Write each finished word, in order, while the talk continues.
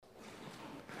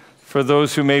For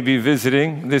those who may be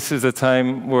visiting, this is a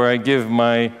time where I give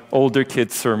my older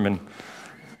kids' sermon.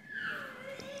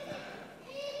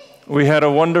 We had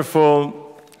a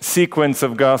wonderful sequence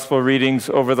of gospel readings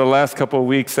over the last couple of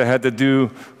weeks that had to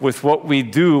do with what we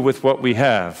do with what we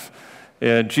have.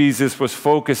 Jesus was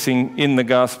focusing in the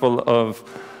Gospel of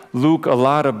Luke a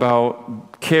lot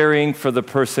about caring for the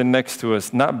person next to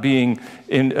us, not being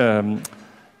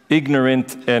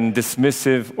ignorant and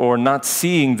dismissive or not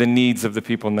seeing the needs of the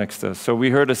people next to us. So we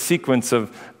heard a sequence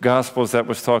of Gospels that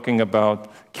was talking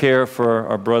about care for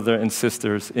our brother and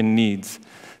sisters in needs.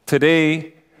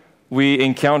 Today, we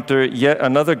encounter yet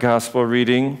another Gospel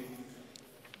reading,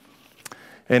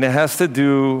 and it has to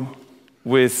do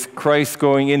with Christ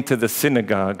going into the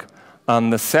synagogue on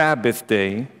the Sabbath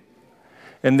day.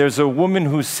 And there's a woman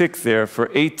who's sick there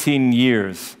for 18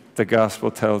 years, the gospel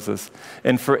tells us.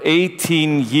 And for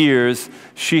 18 years,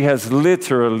 she has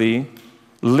literally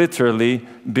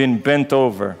been bent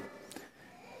over.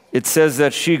 It says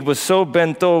that she was so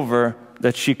bent over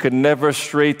that she could never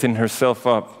straighten herself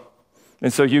up.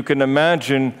 And so you can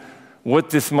imagine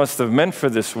what this must have meant for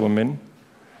this woman,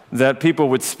 that people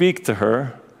would speak to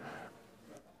her,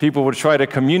 people would try to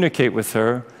communicate with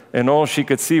her, and all she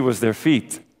could see was their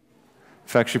feet. In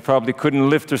fact, she probably couldn't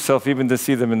lift herself even to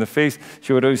see them in the face.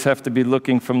 She would always have to be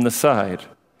looking from the side.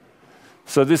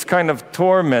 So this kind of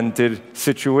tormented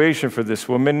situation for this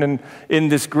woman. And in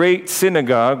this great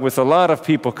synagogue with a lot of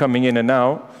people coming in and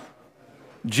out,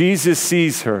 Jesus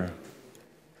sees her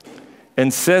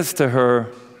and says to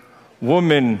her,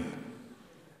 "Woman,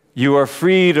 you are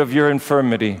freed of your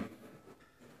infirmity."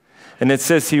 And it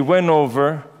says he went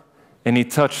over and he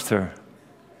touched her.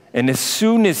 And as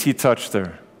soon as he touched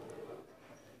her,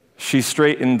 she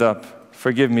straightened up.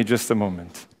 Forgive me just a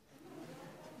moment.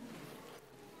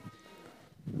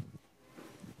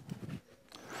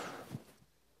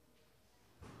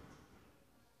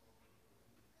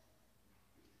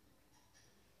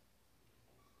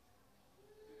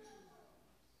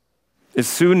 As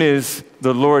soon as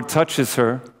the Lord touches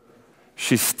her,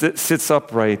 she sits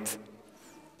upright.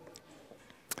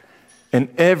 And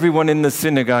everyone in the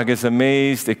synagogue is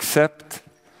amazed except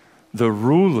the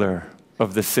ruler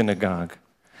of the synagogue.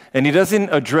 And he doesn't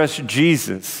address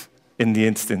Jesus in the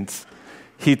instance.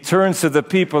 He turns to the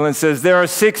people and says, "There are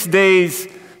 6 days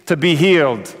to be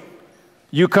healed.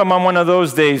 You come on one of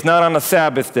those days, not on a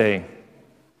Sabbath day."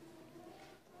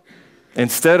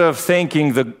 Instead of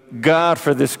thanking the God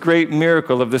for this great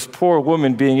miracle of this poor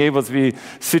woman being able to be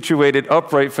situated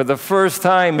upright for the first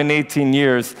time in 18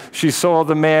 years, she saw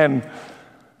the man,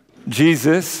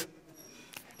 Jesus.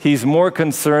 He's more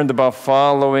concerned about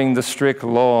following the strict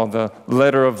law, the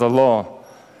letter of the law,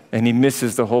 and he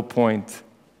misses the whole point.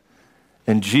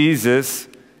 And Jesus,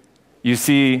 you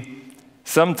see,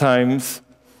 sometimes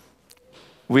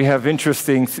we have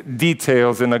interesting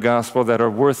details in the gospel that are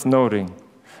worth noting.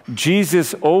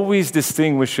 Jesus always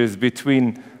distinguishes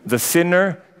between the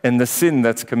sinner and the sin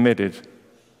that's committed,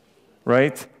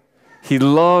 right? He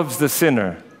loves the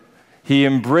sinner. He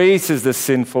embraces the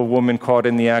sinful woman caught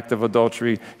in the act of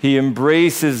adultery. He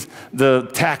embraces the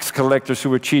tax collectors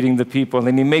who were cheating the people,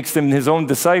 and he makes them his own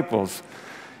disciples.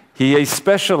 He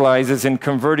specializes in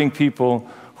converting people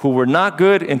who were not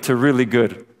good into really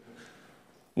good.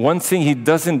 One thing he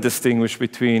doesn't distinguish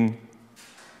between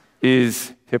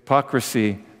is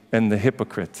hypocrisy and the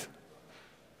hypocrite.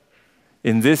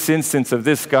 In this instance of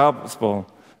this gospel,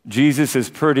 Jesus is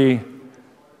pretty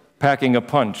packing a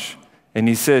punch. And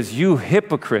he says, "You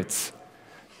hypocrites,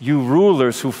 you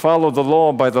rulers who follow the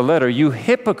law by the letter, you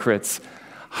hypocrites,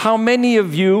 how many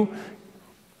of you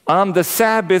on the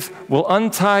Sabbath will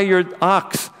untie your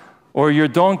ox or your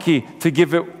donkey to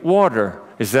give it water?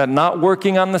 Is that not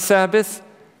working on the Sabbath?"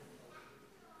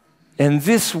 And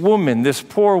this woman, this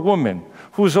poor woman,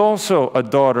 who's also a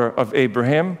daughter of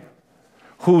Abraham,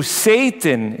 who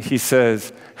Satan, he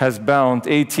says, has bound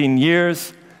 18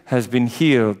 years, has been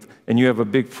healed. And you have a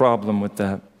big problem with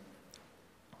that.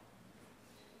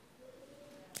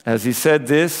 As he said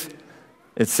this,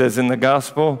 it says in the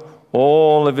gospel,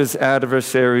 all of his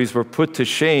adversaries were put to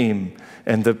shame,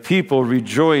 and the people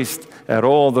rejoiced at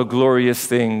all the glorious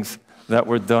things that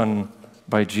were done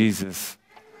by Jesus.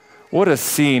 What a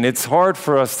scene. It's hard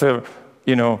for us to,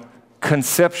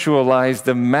 conceptualize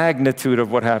the magnitude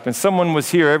of what happened. Someone was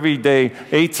here every day,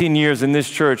 18 years in this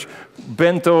church,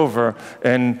 bent over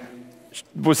and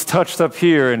was touched up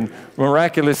here, and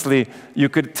miraculously you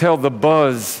could tell the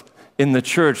buzz in the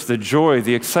church, the joy,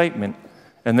 the excitement.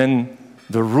 And then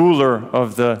the ruler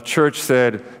of the church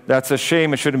said, "That's a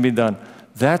shame, it shouldn't be done."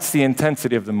 That's the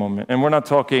intensity of the moment. And we're not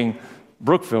talking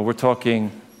Brookville, we're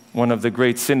talking one of the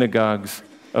great synagogues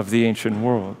of the ancient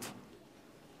world.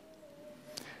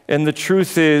 And the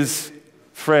truth is,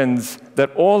 friends, that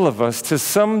all of us, to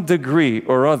some degree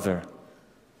or other,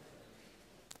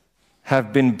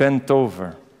 have been bent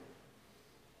over.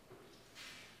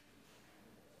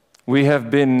 We have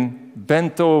been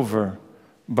bent over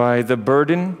by the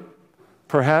burden,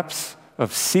 perhaps,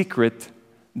 of secret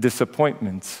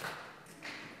disappointments.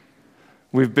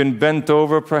 We've been bent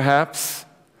over, perhaps,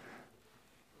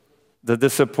 the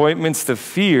disappointments, the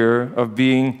fear of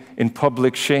being in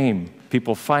public shame,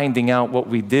 people finding out what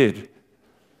we did.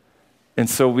 And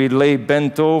so we lay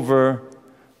bent over,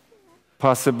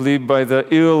 possibly by the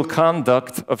ill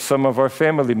conduct of some of our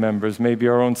family members, maybe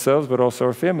our own selves, but also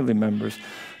our family members.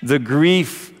 The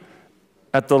grief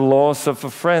at the loss of a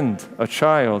friend, a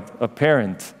child, a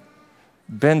parent.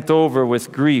 Bent over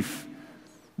with grief.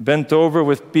 Bent over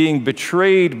with being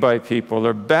betrayed by people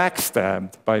or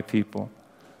backstabbed by people.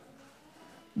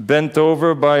 Bent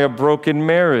over by a broken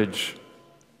marriage,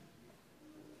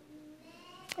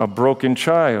 a broken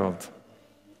child.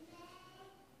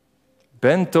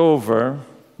 Bent over,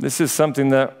 this is something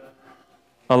that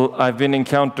I've been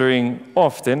encountering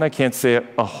often. I can't say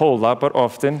a whole lot, but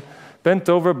often. Bent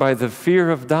over by the fear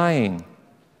of dying.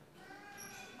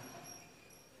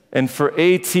 And for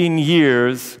 18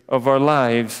 years of our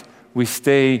lives, we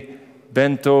stay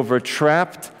bent over,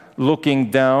 trapped, looking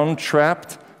down,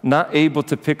 trapped, not able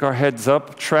to pick our heads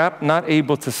up, trapped, not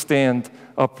able to stand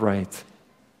upright.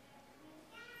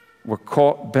 We're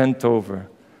caught bent over.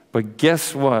 But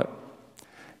guess what?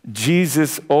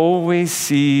 Jesus always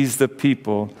sees the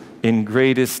people in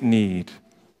greatest need.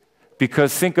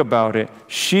 Because think about it,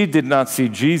 she did not see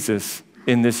Jesus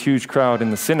in this huge crowd in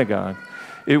the synagogue.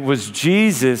 It was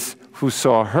Jesus who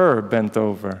saw her bent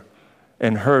over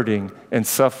and hurting and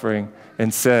suffering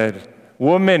and said,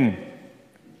 "Woman,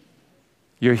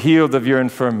 you're healed of your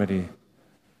infirmity."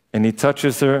 And he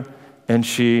touches her and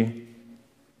she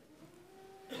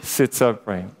sits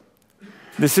upright.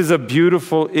 This is a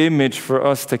beautiful image for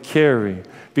us to carry,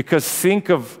 because think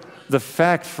of the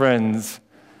fact, friends,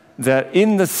 that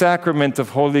in the sacrament of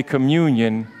Holy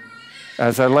Communion,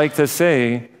 as I like to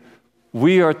say,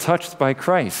 we are touched by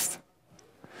Christ.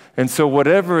 And so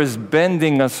whatever is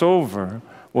bending us over,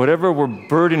 whatever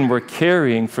burden we're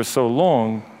carrying for so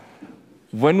long,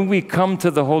 when we come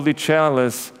to the Holy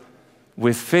Chalice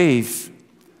with faith,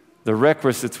 the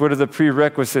requisites, what are the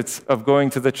prerequisites of going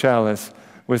to the chalice?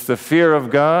 With the fear of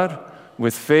God,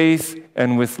 with faith,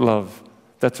 and with love.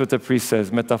 That's what the priest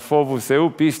says. Metaphobos eu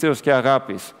pisteos ke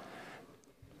agapis.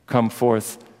 Come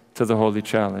forth to the Holy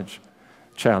Chalice.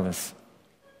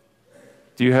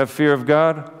 Do you have fear of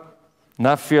God?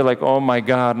 Not fear like, oh my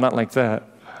God, not like that.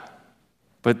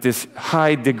 But this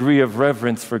high degree of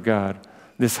reverence for God,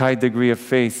 this high degree of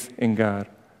faith in God,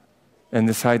 and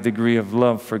this high degree of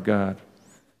love for God.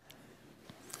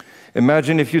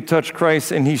 Imagine if you touched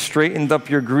Christ and he straightened up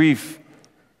your grief.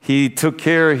 He took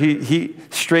care, he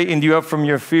straightened you up from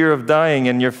your fear of dying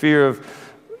and your fear of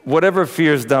whatever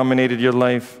fears dominated your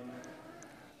life.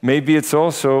 Maybe it's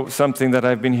also something that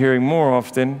I've been hearing more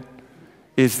often,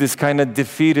 is this kind of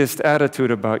defeatist attitude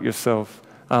about yourself.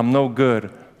 I'm no good.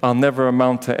 I'll never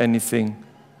amount to anything.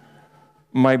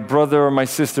 My brother or my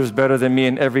sister is better than me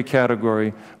in every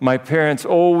category. My parents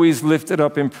always lifted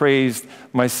up and praised.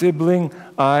 My sibling,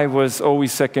 I was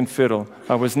always second fiddle.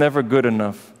 I was never good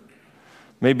enough.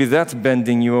 Maybe that's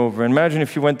bending you over. Imagine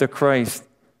if you went to Christ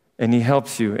and he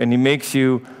helps you and he makes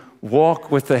you walk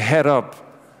with the head up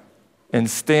and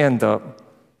stand up.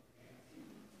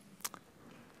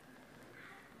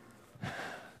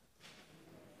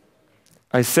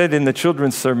 I said in the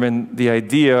children's sermon the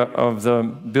idea of the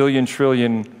billion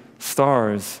trillion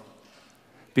stars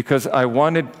because I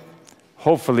wanted,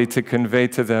 hopefully, to convey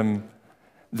to them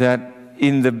that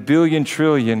in the billion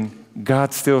trillion,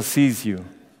 God still sees you.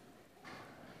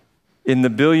 In the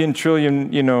billion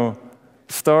trillion,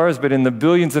 stars, but in the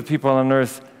billions of people on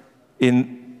earth,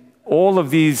 in all of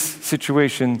these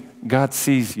situations, God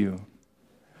sees you.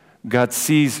 God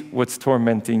sees what's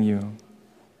tormenting you.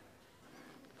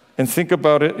 And think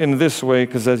about it in this way,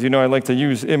 because as you know, I like to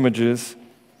use images,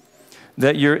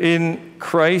 that you're in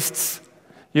Christ's.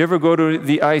 You ever go to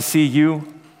the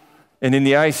ICU? And in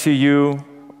the ICU,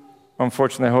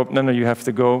 unfortunately, I hope none of you have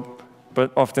to go,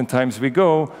 but oftentimes we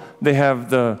go, they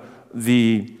have the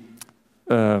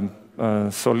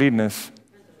solidness,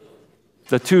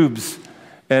 the tubes,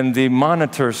 and the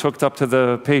monitors hooked up to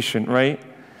the patient, right?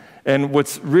 And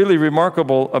what's really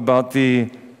remarkable about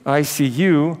the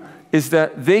ICU is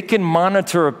that they can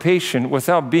monitor a patient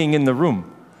without being in the room.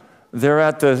 They're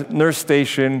at the nurse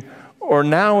station, or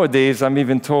nowadays, I'm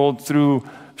even told through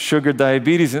sugar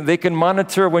diabetes, and they can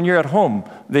monitor when you're at home.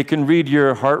 They can read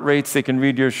your heart rates, they can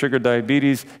read your sugar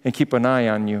diabetes, and keep an eye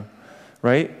on you,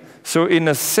 right? So in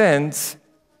a sense,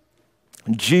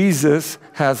 Jesus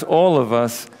has all of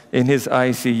us in his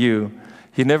ICU.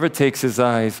 He never takes his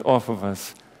eyes off of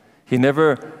us.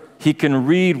 He can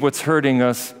read what's hurting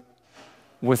us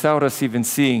without us even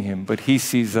seeing him, but he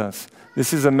sees us.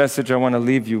 This is a message I want to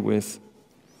leave you with.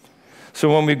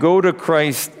 So when we go to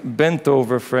Christ bent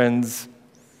over, friends,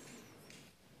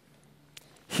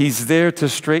 he's there to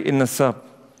straighten us up,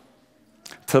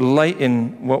 to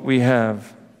lighten what we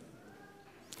have.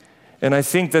 And I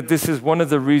think that this is one of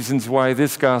the reasons why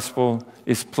this gospel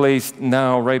is placed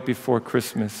now right before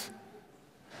Christmas.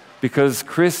 Because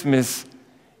Christmas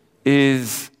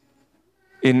is,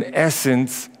 in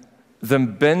essence, the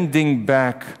bending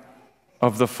back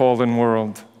of the fallen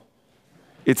world.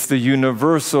 It's the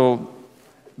universal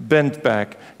bent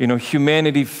back.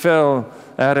 Humanity fell,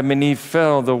 Adam and Eve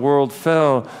fell, the world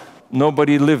fell.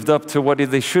 Nobody lived up to what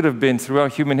they should have been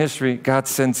throughout human history. God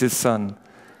sends his Son.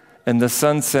 And the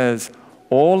Son says,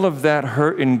 all of that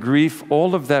hurt and grief,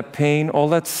 all of that pain, all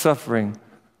that suffering,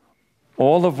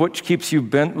 all of which keeps you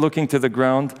bent looking to the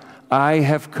ground, I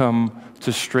have come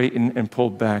to straighten and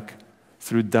pull back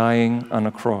through dying on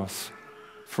a cross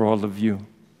for all of you.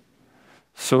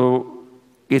 So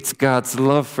it's God's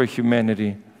love for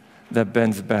humanity that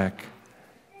bends back.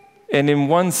 And in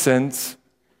one sense,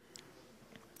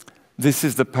 this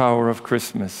is the power of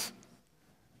Christmas,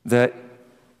 that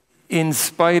in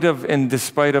spite of and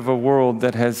despite of a world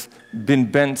that has been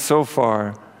bent so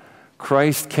far,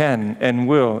 Christ can and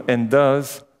will and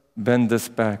does bend us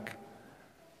back.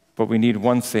 But we need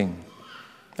one thing,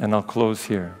 and I'll close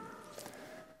here.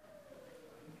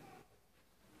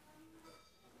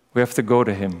 We have to go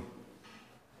to him,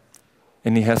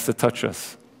 and he has to touch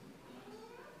us.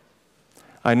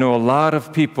 I know a lot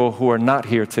of people who are not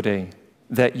here today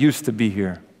that used to be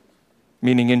here,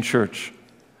 meaning in church.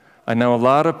 I know a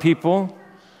lot of people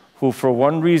who, for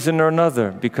one reason or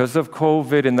another, because of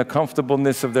COVID and the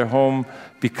comfortableness of their home,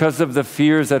 because of the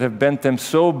fears that have bent them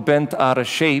so bent out of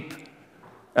shape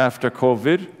after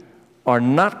COVID, are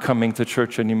not coming to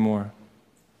church anymore.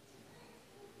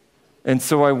 And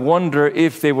so I wonder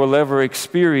if they will ever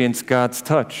experience God's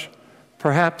touch.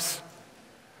 Perhaps.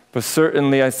 But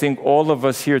certainly I think all of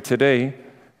us here today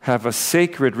have a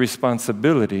sacred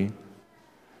responsibility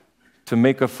to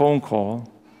make a phone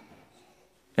call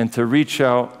and to reach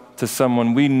out to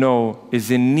someone we know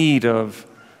is in need of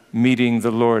meeting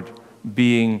the Lord,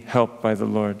 being helped by the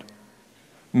Lord.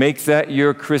 Make that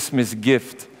your Christmas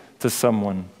gift to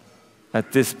someone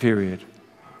at this period.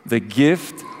 The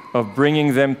gift of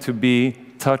bringing them to be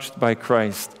touched by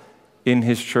Christ in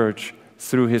his church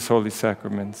through his holy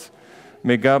sacraments.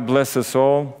 May God bless us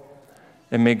all,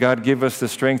 and may God give us the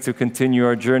strength to continue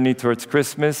our journey towards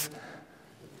Christmas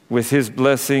with his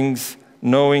blessings,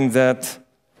 knowing that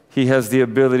he has the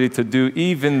ability to do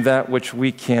even that which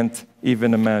we can't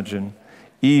even imagine.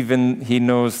 Even he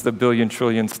knows the billion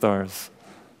trillion stars.